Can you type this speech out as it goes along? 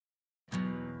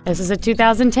This is a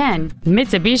 2010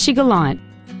 Mitsubishi Galant.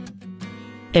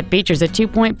 It features a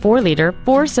 2.4-liter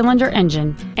four-cylinder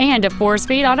engine and a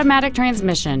 4-speed automatic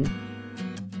transmission.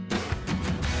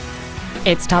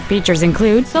 Its top features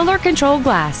include solar control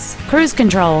glass, cruise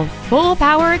control, full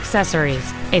power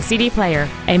accessories, a CD player,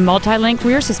 a multi-link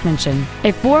rear suspension,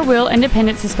 a 4-wheel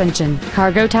independent suspension,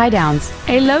 cargo tie-downs,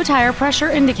 a low tire pressure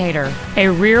indicator, a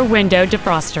rear window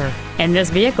defroster, and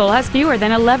this vehicle has fewer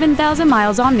than 11,000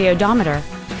 miles on the odometer.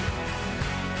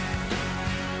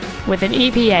 With an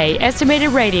EPA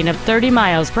estimated rating of 30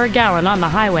 miles per gallon on the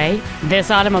highway, this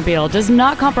automobile does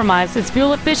not compromise its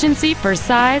fuel efficiency for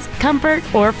size, comfort,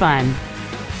 or fun.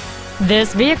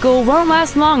 This vehicle won't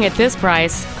last long at this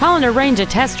price. Call and arrange a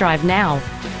test drive now.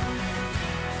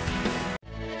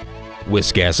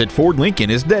 Wiscasset Ford Lincoln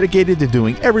is dedicated to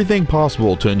doing everything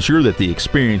possible to ensure that the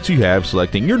experience you have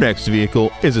selecting your next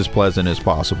vehicle is as pleasant as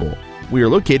possible. We are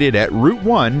located at Route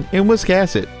 1 in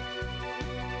Wiscasset.